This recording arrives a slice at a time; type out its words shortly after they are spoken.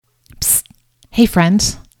Hey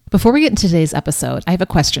friend, before we get into today's episode, I have a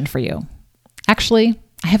question for you. Actually,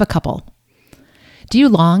 I have a couple. Do you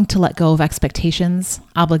long to let go of expectations,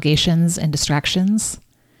 obligations, and distractions?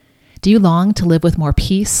 Do you long to live with more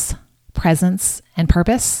peace, presence, and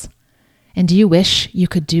purpose? And do you wish you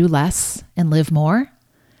could do less and live more?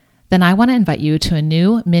 Then I want to invite you to a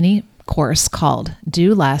new mini course called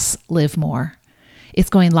Do Less, Live More. It's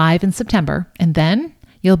going live in September, and then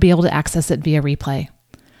you'll be able to access it via replay.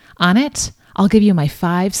 On it, I'll give you my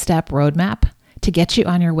 5-step roadmap to get you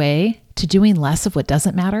on your way to doing less of what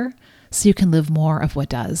doesn't matter so you can live more of what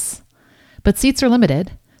does. But seats are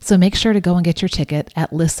limited, so make sure to go and get your ticket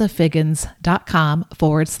at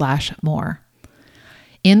lissafiggins.com/more.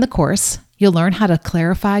 In the course, you'll learn how to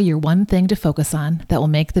clarify your one thing to focus on that will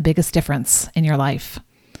make the biggest difference in your life.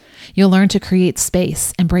 You'll learn to create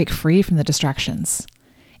space and break free from the distractions.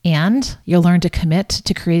 And you'll learn to commit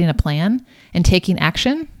to creating a plan and taking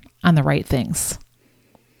action on the right things.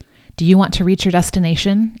 Do you want to reach your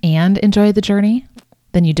destination and enjoy the journey?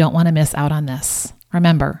 Then you don't want to miss out on this.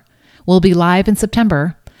 Remember, we'll be live in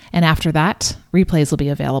September, and after that, replays will be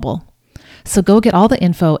available. So go get all the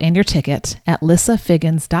info and your ticket at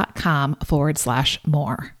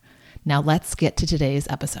lissafiggins.com/more. Now let's get to today's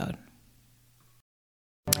episode.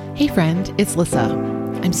 Hey friend, it's Lissa.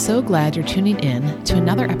 I'm so glad you're tuning in to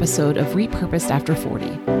another episode of Repurposed After 40,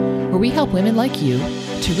 where we help women like you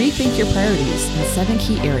to rethink your priorities in 7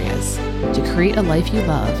 key areas to create a life you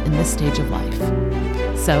love in this stage of life.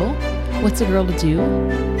 So, what's a girl to do?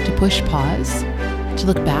 To push pause? To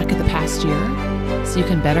look back at the past year so you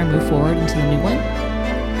can better move forward into the new one?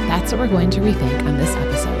 That's what we're going to rethink on this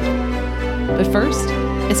episode. But first,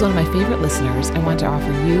 as one of my favorite listeners, I want to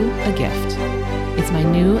offer you a gift. It's my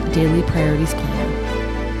new Daily Priorities Planner.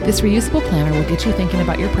 This reusable planner will get you thinking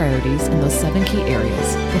about your priorities in those 7 key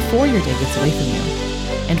areas before your day gets away from you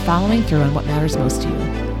and following through on what matters most to you,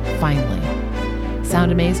 finally.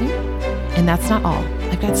 Sound amazing? And that's not all.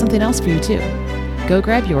 I've got something else for you too. Go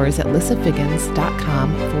grab yours at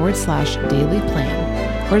lissafiggins.com/daily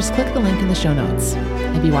plan, or just click the link in the show notes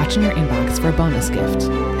and be watching your inbox for a bonus gift.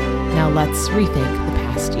 Now let's rethink the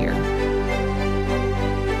past year.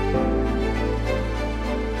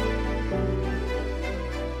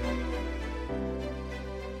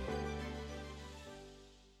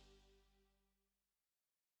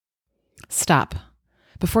 Stop.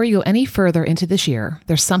 Before you go any further into this year,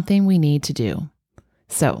 there's something we need to do.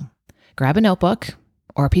 So, grab a notebook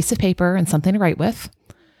or a piece of paper and something to write with.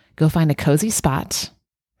 Go find a cozy spot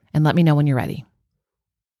and let me know when you're ready.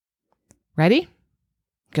 Ready?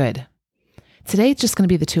 Good. Today it's just going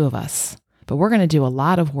to be the two of us, but we're going to do a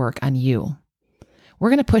lot of work on you. We're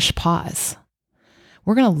going to push pause.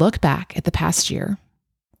 We're going to look back at the past year.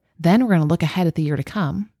 Then we're going to look ahead at the year to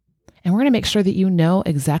come. And we're going to make sure that you know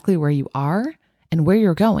exactly where you are and where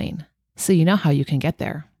you're going so you know how you can get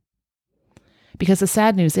there. Because the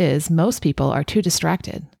sad news is most people are too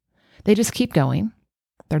distracted. They just keep going.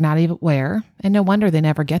 They're not even aware, and no wonder they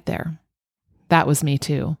never get there. That was me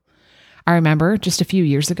too. I remember just a few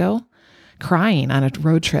years ago crying on a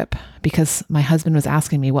road trip because my husband was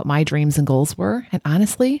asking me what my dreams and goals were. And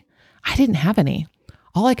honestly, I didn't have any.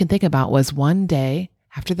 All I could think about was one day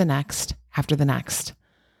after the next, after the next.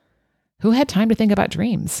 Who had time to think about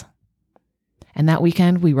dreams? And that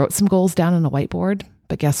weekend, we wrote some goals down on a whiteboard,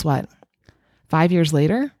 but guess what? 5 years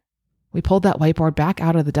later, we pulled that whiteboard back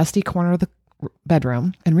out of the dusty corner of the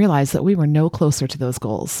bedroom and realized that we were no closer to those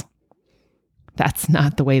goals. That's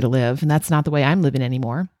not the way to live, and that's not the way I'm living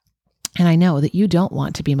anymore. And I know that you don't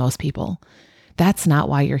want to be most people. That's not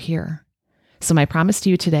why you're here. So my promise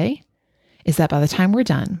to you today is that by the time we're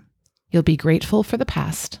done, you'll be grateful for the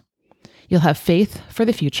past, you'll have faith for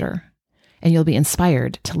the future, and you'll be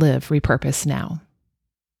inspired to live repurposed now.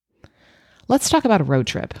 Let's talk about a road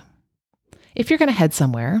trip. If you're going to head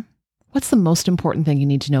somewhere, what's the most important thing you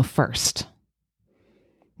need to know first?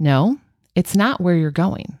 No, it's not where you're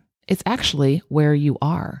going. It's actually where you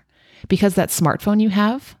are. Because that smartphone you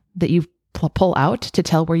have that you pull out to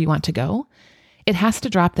tell where you want to go, it has to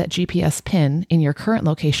drop that GPS pin in your current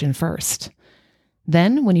location first.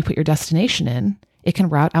 Then when you put your destination in, it can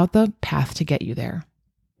route out the path to get you there.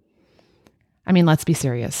 I mean, let's be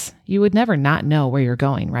serious. You would never not know where you're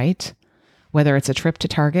going, right? Whether it's a trip to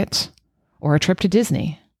Target or a trip to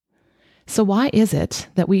Disney. So why is it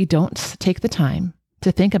that we don't take the time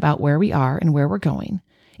to think about where we are and where we're going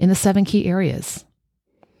in the 7 key areas?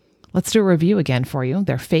 Let's do a review again for you.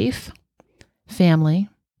 They're faith, family,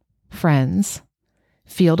 friends,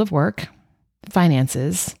 field of work,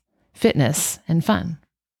 finances, fitness, and fun.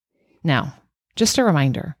 Now, just a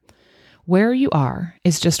reminder, where you are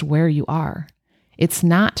is just where you are. It's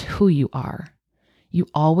not who you are. You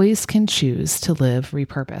always can choose to live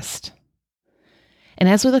repurposed. And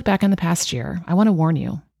as we look back on the past year, I want to warn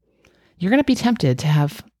you, you're going to be tempted to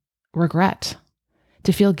have regret,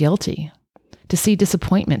 to feel guilty, to see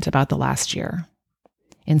disappointment about the last year.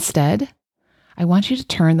 Instead, I want you to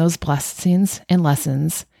turn those blessings and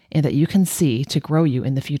lessons that you can see to grow you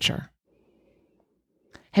in the future.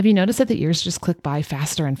 Have you noticed that the years just click by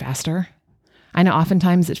faster and faster? I know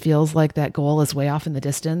oftentimes it feels like that goal is way off in the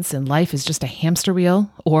distance and life is just a hamster wheel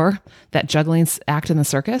or that juggling act in the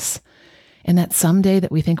circus, and that someday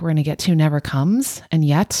that we think we're going to get to never comes, and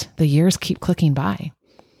yet the years keep clicking by.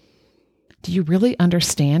 Do you really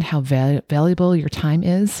understand how valuable your time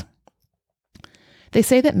is? They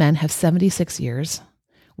say that men have 76 years,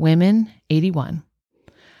 women 81.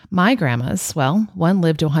 My grandmas, well, one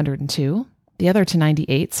lived to 102, the other to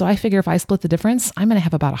 98, so I figure if I split the difference, I'm going to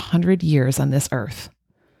have about 100 years on this earth.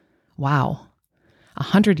 Wow,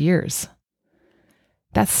 100 years.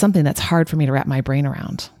 That's something that's hard for me to wrap my brain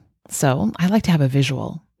around. So I like to have a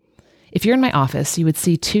visual. If you're in my office, you would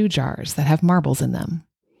see 2 jars that have marbles in them.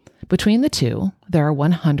 Between the 2, there are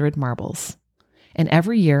 100 marbles. And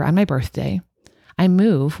every year on my birthday, I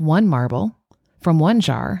move 1 marble from one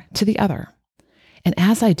jar to the other. And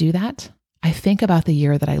as I do that, I think about the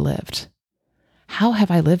year that I lived. How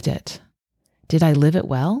have I lived it? Did I live it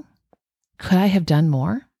well? Could I have done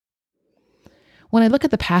more? When I look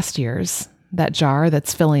at the past years, that jar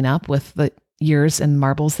that's filling up with the years and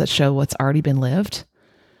marbles that show what's already been lived,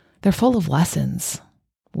 they're full of lessons,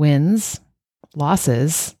 wins,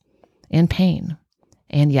 losses, and pain.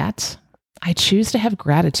 And yet, I choose to have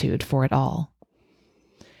gratitude for it all.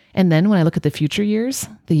 And then when I look at the future years,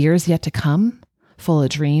 the years yet to come, full of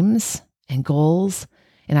dreams and goals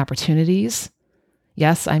and opportunities,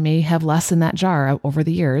 yes, I may have less in that jar over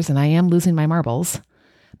the years, and I am losing my marbles,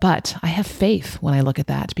 but I have faith when I look at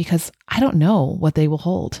that because I don't know what they will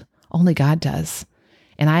hold. Only God does.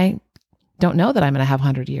 And I don't know that I'm going to have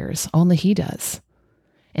 100 years. Only He does.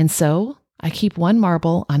 And so I keep 1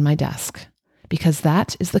 marble on my desk because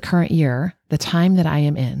that is the current year, the time that I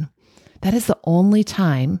am in. That is the only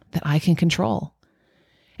time that I can control.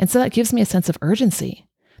 And so that gives me a sense of urgency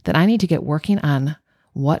that I need to get working on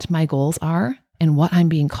what my goals are and what I'm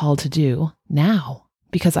being called to do now,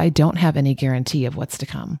 because I don't have any guarantee of what's to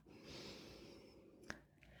come.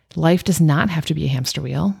 Life does not have to be a hamster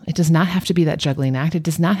wheel. It does not have to be that juggling act. It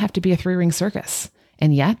does not have to be a 3-ring circus.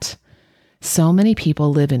 And yet, so many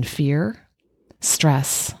people live in fear,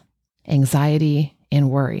 stress, anxiety, and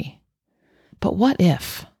worry. But what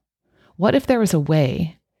if? What if there was a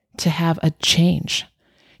way to have a change,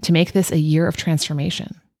 to make this a year of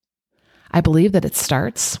transformation? I believe that it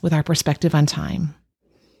starts with our perspective on time.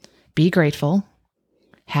 Be grateful,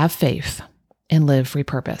 have faith, and live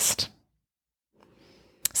repurposed.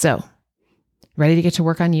 So, ready to get to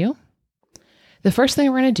work on you? The first thing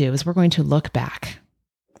we're going to do is we're going to look back.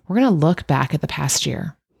 We're going to look back at the past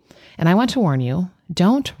year. And I want to warn you,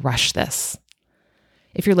 don't rush this.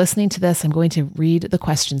 If you're listening to this, I'm going to read the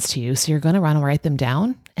questions to you. So you're going to want to write them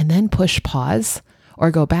down and then push pause or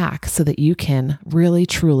go back so that you can really,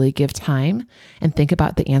 truly give time and think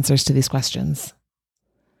about the answers to these questions.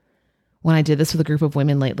 When I did this with a group of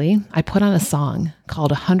women lately, I put on a song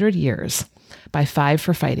called 100 Years by Five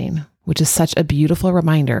for Fighting, which is such a beautiful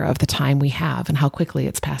reminder of the time we have and how quickly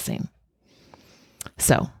it's passing.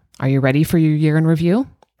 So, are you ready for your year in review?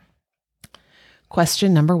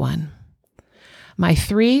 Question number 1. My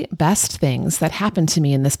 3 best things that happened to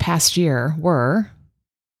me in this past year were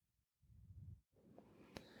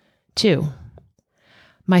 2.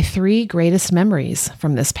 My 3 greatest memories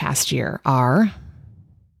from this past year are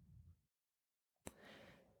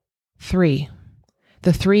 3.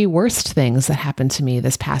 The 3 worst things that happened to me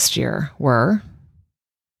this past year were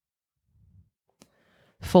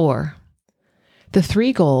 4. The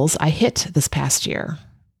 3 goals I hit this past year.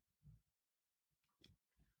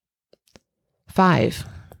 5.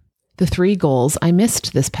 The 3 goals I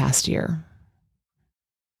missed this past year.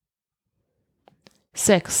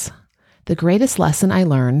 6. The greatest lesson I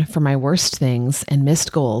learned from my worst things and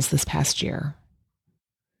missed goals this past year.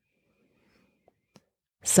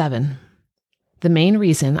 7. The main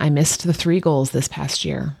reason I missed the 3 goals this past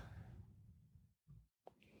year.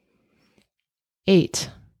 8.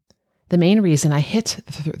 The main reason I hit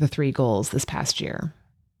the 3 goals this past year.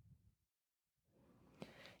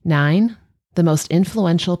 9. The most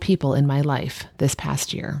influential people in my life this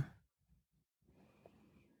past year.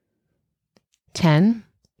 10.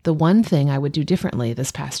 The one thing I would do differently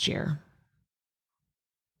this past year.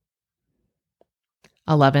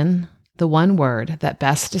 11. The one word that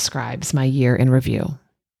best describes my year in review.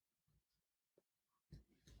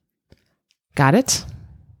 Got it?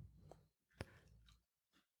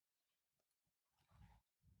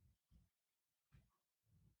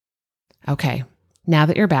 Okay, now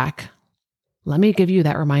that you're back, let me give you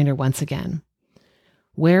that reminder once again.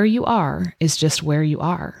 Where you are is just where you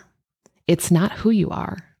are. It's not who you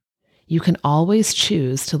are. You can always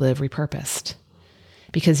choose to live repurposed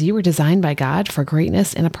because you were designed by God for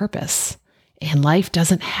greatness and a purpose. And life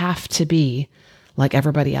doesn't have to be like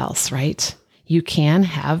everybody else, right? You can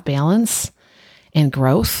have balance and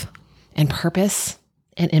growth and purpose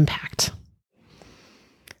and impact.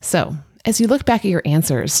 So, as you look back at your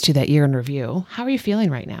answers to that year in review, how are you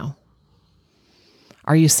feeling right now?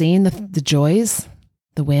 Are you seeing the joys,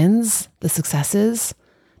 the wins, the successes,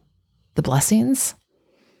 the blessings?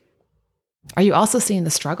 Are you also seeing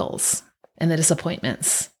the struggles and the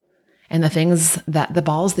disappointments and the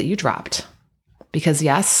balls that you dropped? Because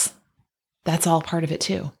yes, that's all part of it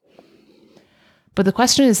too. But the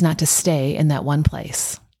question is not to stay in that one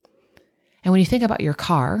place. And when you think about your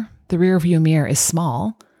car, the rear view mirror is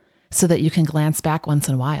small so that you can glance back once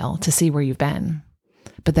in a while to see where you've been.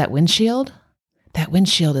 But that windshield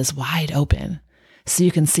is wide open so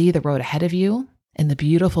you can see the road ahead of you and the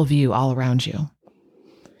beautiful view all around you.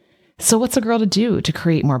 So what's a girl to do to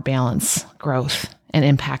create more balance, growth, and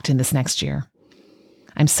impact in this next year?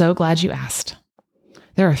 I'm so glad you asked.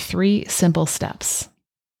 There are 3 simple steps.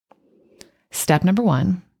 Step number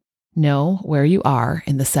 1, know where you are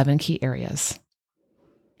in the 7 key areas.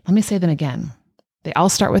 Let me say them again. They all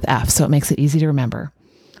start with F, so it makes it easy to remember.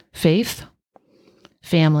 Faith,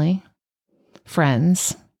 family,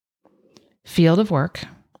 friends, field of work,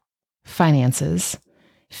 finances,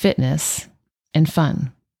 fitness, and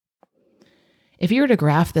fun. If you were to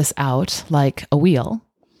graph this out like a wheel,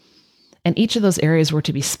 and each of those areas were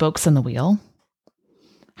to be spokes on the wheel,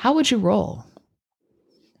 how would you roll?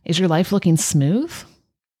 Is your life looking smooth?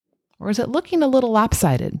 Or is it looking a little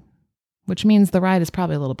lopsided? Which means the ride is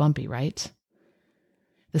probably a little bumpy, right?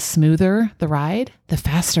 The smoother the ride, the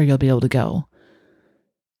faster you'll be able to go.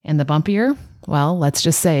 And the bumpier, well, let's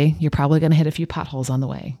just say you're probably going to hit a few potholes on the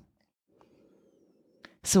way.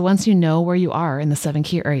 So once you know where you are in the 7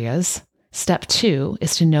 key areas, step 2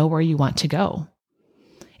 is to know where you want to go.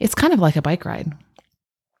 It's kind of like a bike ride.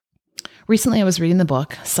 Recently, I was reading the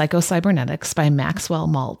book Psycho-Cybernetics by Maxwell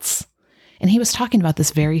Maltz, and he was talking about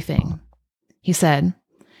this very thing. He said,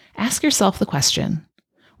 ask yourself the question,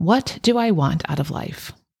 what do I want out of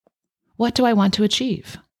life? What do I want to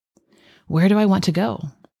achieve? Where do I want to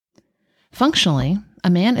go? Functionally, a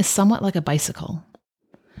man is somewhat like a bicycle.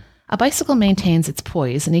 A bicycle maintains its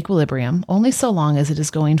poise and equilibrium only so long as it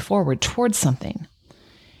is going forward towards something.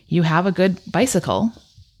 You have a good bicycle.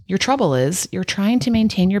 Your trouble is you're trying to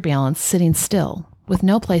maintain your balance sitting still with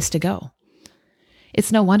no place to go.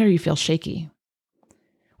 It's no wonder you feel shaky.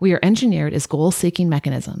 We are engineered as goal-seeking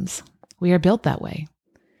mechanisms. We are built that way.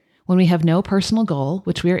 When we have no personal goal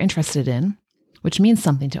which we are interested in, which means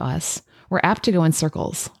something to us, we're apt to go in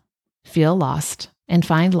circles, feel lost, and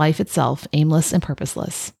find life itself aimless and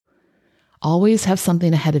purposeless. Always have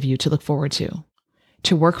something ahead of you to look forward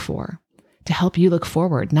to work for, to help you look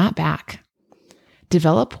forward, not back.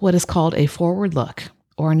 Develop what is called a forward look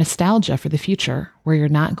or a nostalgia for the future where you're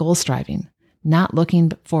not goal striving, not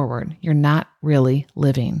looking forward. You're not really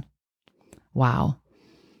living. Wow.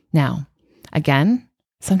 Now, again,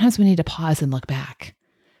 sometimes we need to pause and look back,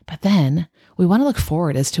 but then we want to look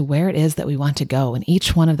forward as to where it is that we want to go in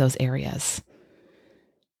each one of those areas.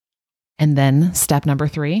 And then step number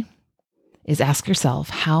 3 is ask yourself,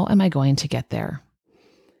 how am I going to get there?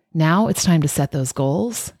 Now it's time to set those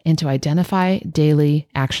goals and to identify daily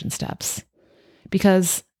action steps.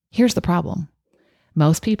 Because here's the problem.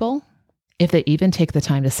 Most people, if they even take the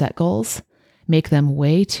time to set goals, make them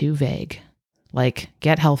way too vague. Like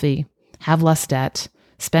get healthy, have less debt,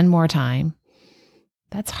 spend more time.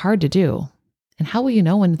 That's hard to do. And how will you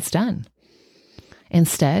know when it's done?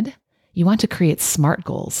 Instead, you want to create SMART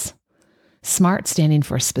goals. SMART standing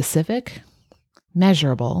for specific,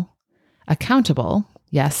 measurable, accountable,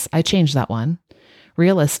 yes, I changed that one,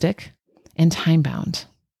 realistic, and time-bound.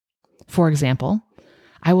 For example,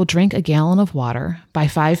 I will drink a gallon of water by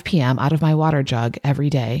 5 p.m. out of my water jug every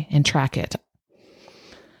day and track it.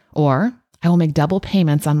 Or I will make double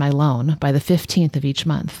payments on my loan by the 15th of each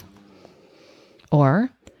month. Or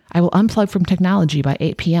I will unplug from technology by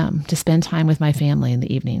 8 p.m. to spend time with my family in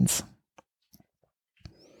the evenings.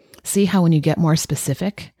 See how when you get more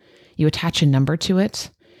specific, you attach a number to it,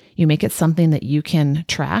 you make it something that you can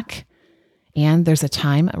track, and there's a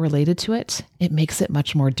time related to it. It makes it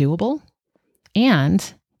much more doable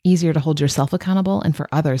and easier to hold yourself accountable and for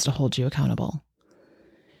others to hold you accountable.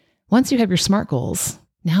 Once you have your SMART goals,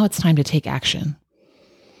 Now it's time to take action.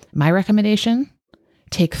 My recommendation: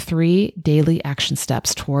 take 3 daily action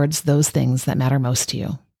steps towards those things that matter most to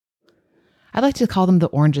you. I like to call them the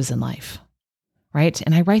oranges in life, right?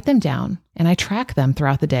 And I write them down and I track them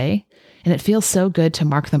throughout the day. And it feels so good to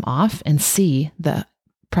mark them off and see the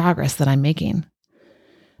progress that I'm making.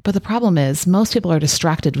 But the problem is most people are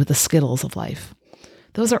distracted with the Skittles of life.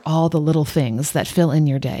 Those are all the little things that fill in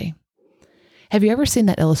your day. Have you ever seen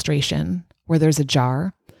that illustration where there's a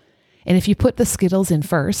jar, and if you put the Skittles in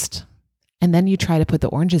first, and then you try to put the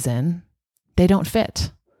oranges in, they don't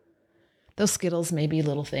fit? Those Skittles may be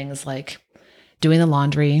little things like doing the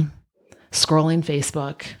laundry, scrolling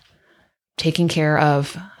Facebook, taking care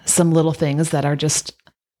of some little things that are just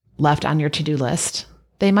left on your to-do list.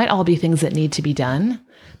 They might all be things that need to be done,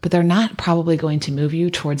 but they're not probably going to move you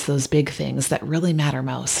towards those big things that really matter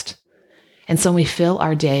most. And so when we fill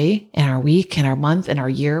our day and our week and our month and our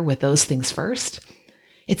year with those things first,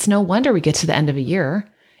 it's no wonder we get to the end of a year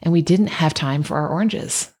and we didn't have time for our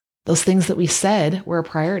oranges. Those things that we said were a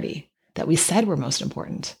priority, that we said were most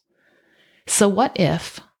important. So what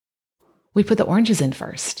if we put the oranges in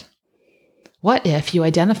first? What if you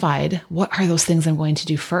identified what are those things I'm going to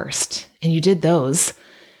do first, and you did those,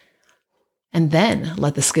 and then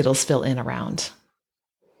let the Skittles fill in around?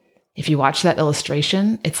 If you watch that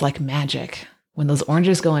illustration, it's like magic. When those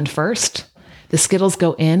oranges go in first, the Skittles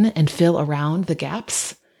go in and fill around the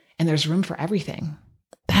gaps, and there's room for everything.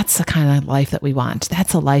 That's the kind of life that we want.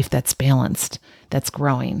 That's a life that's balanced, that's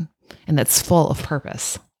growing, and that's full of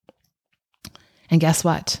purpose. And guess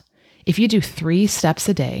what? If you do 3 steps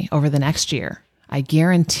a day over the next year, I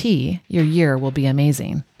guarantee your year will be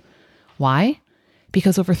amazing. Why?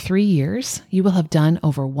 Because over 3 years, you will have done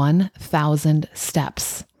over 1,000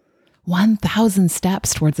 steps. 1,000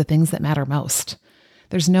 steps towards the things that matter most.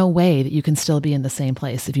 There's no way that you can still be in the same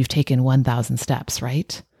place if you've taken 1,000 steps,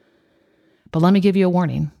 right? But let me give you a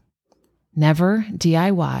warning. Never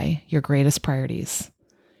DIY your greatest priorities.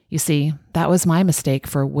 You see, that was my mistake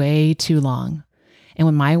for way too long. And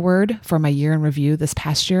when my word for my year in review this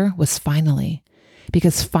past year was finally,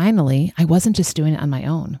 because finally I wasn't just doing it on my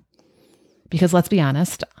own. Because let's be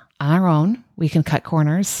honest, on our own, we can cut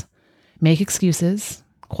corners, make excuses,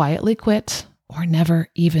 quietly quit, or never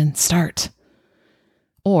even start.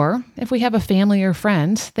 Or if we have a family or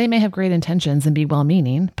friend, they may have great intentions and be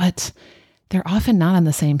well-meaning, but they're often not on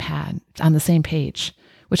the same page,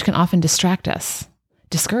 which can often distract us,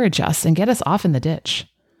 discourage us, and get us off in the ditch.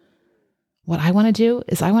 What I want to do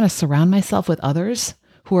is I want to surround myself with others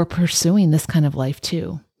who are pursuing this kind of life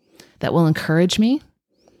too, that will encourage me,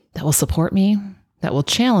 that will support me, that will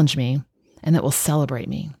challenge me, and that will celebrate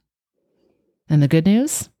me. And the good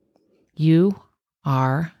news, you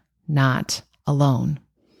are not alone.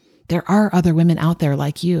 There are other women out there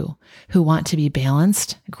like you who want to be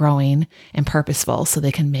balanced, growing, and purposeful so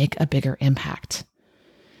they can make a bigger impact.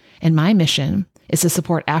 And my mission is to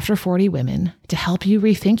support After 40 women to help you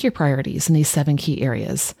rethink your priorities in these 7 key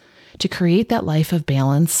areas, to create that life of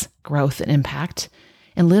balance, growth, and impact,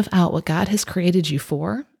 and live out what God has created you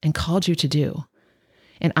for and called you to do.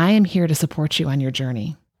 And I am here to support you on your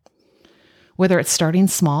journey. Whether it's starting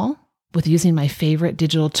small with using my favorite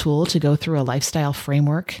digital tool to go through a lifestyle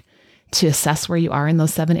framework to assess where you are in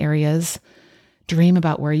those 7 areas, dream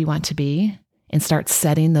about where you want to be, and start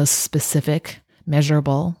setting those specific,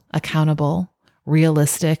 measurable, accountable,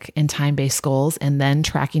 realistic, and time-based goals, and then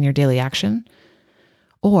tracking your daily action.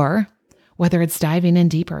 Or whether it's diving in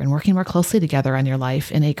deeper and working more closely together on your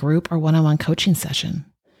life in a group or one-on-one coaching session.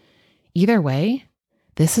 Either way,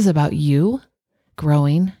 this is about you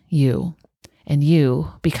growing you and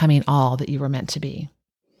you becoming all that you were meant to be.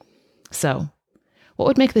 So, what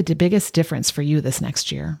would make the biggest difference for you this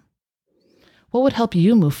next year? What would help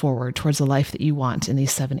you move forward towards the life that you want in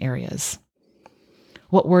these 7 areas?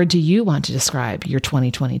 What word do you want to describe your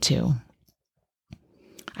 2022?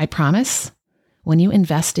 I promise, when you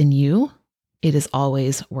invest in you, it is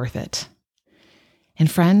always worth it.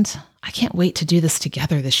 And friend, I can't wait to do this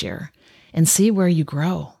together this year and see where you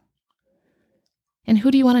grow. And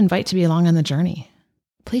who do you want to invite to be along on the journey?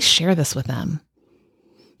 Please share this with them.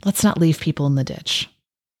 Let's not leave people in the ditch.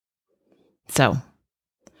 So,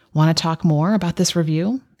 want to talk more about this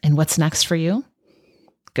review and what's next for you?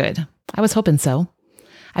 Good. I was hoping so.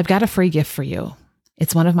 I've got a free gift for you.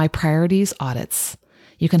 It's one of my priorities audits.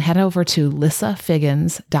 You can head over to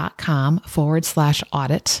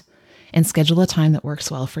lissafiggins.com/audit and schedule a time that works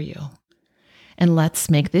well for you. And let's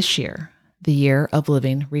make this year the year of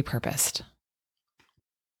living repurposed.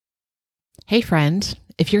 Hey friend,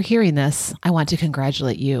 if you're hearing this, I want to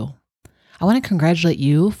congratulate you. I want to congratulate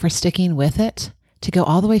you for sticking with it to go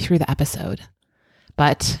all the way through the episode.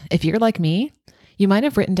 But if you're like me, you might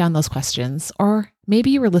have written down those questions, or maybe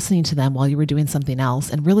you were listening to them while you were doing something else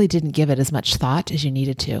and really didn't give it as much thought as you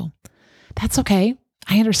needed to. That's okay.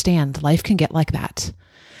 I understand. Life can get like that.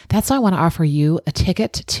 That's why I want to offer you a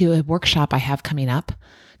ticket to a workshop I have coming up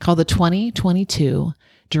called the 2022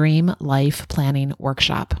 Dream Life Planning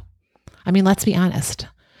Workshop. I mean, let's be honest.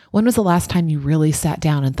 When was the last time you really sat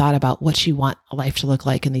down and thought about what you want a life to look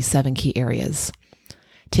like in these 7 key areas?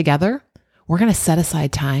 Together, we're going to set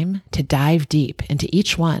aside time to dive deep into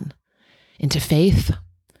each one, into faith,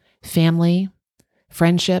 family,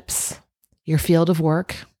 friendships, your field of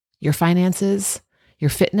work, your finances, your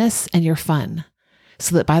fitness, and your fun,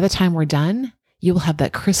 so that by the time we're done, you will have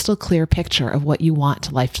that crystal clear picture of what you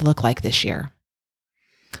want life to look like this year.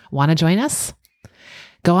 Want to join us?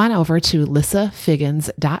 Go on over to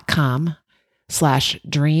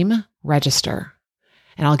lissafiggins.com/dream register,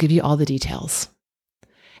 and I'll give you all the details.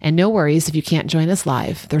 And no worries if you can't join us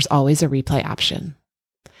live, there's always a replay option.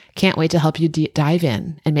 Can't wait to help you dive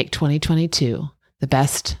in and make 2022 the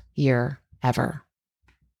best year ever.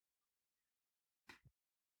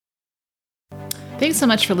 Thanks so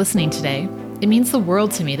much for listening today. It means the world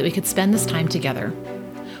to me that we could spend this time together.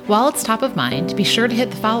 While it's top of mind, be sure to hit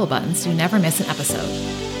the follow button so you never miss an episode.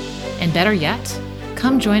 And better yet,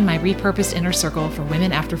 come join my repurposed inner circle for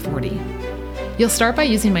women after 40. You'll start by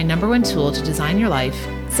using my #1 tool to design your life,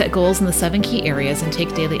 set goals in the 7 key areas, and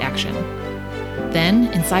take daily action. Then,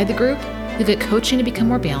 inside the group, you'll get coaching to become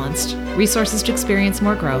more balanced, resources to experience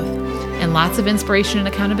more growth, and lots of inspiration and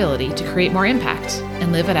accountability to create more impact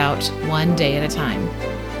and live it out one day at a time.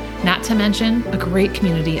 Not to mention a great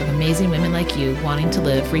community of amazing women like you wanting to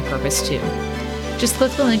live repurposed too. Just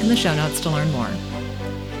click the link in the show notes to learn more.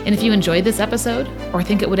 And if you enjoyed this episode or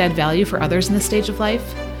think it would add value for others in this stage of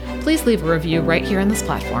life, please leave a review right here on this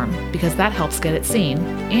platform, because that helps get it seen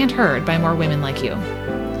and heard by more women like you.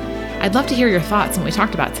 I'd love to hear your thoughts on what we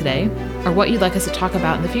talked about today, or what you'd like us to talk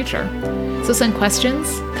about in the future. So send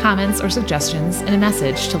questions, comments, or suggestions in a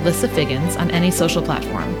message to Lissa Figgins on any social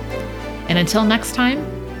platform. And until next time,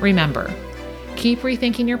 remember, keep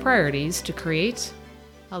rethinking your priorities to create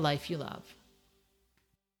a life you love.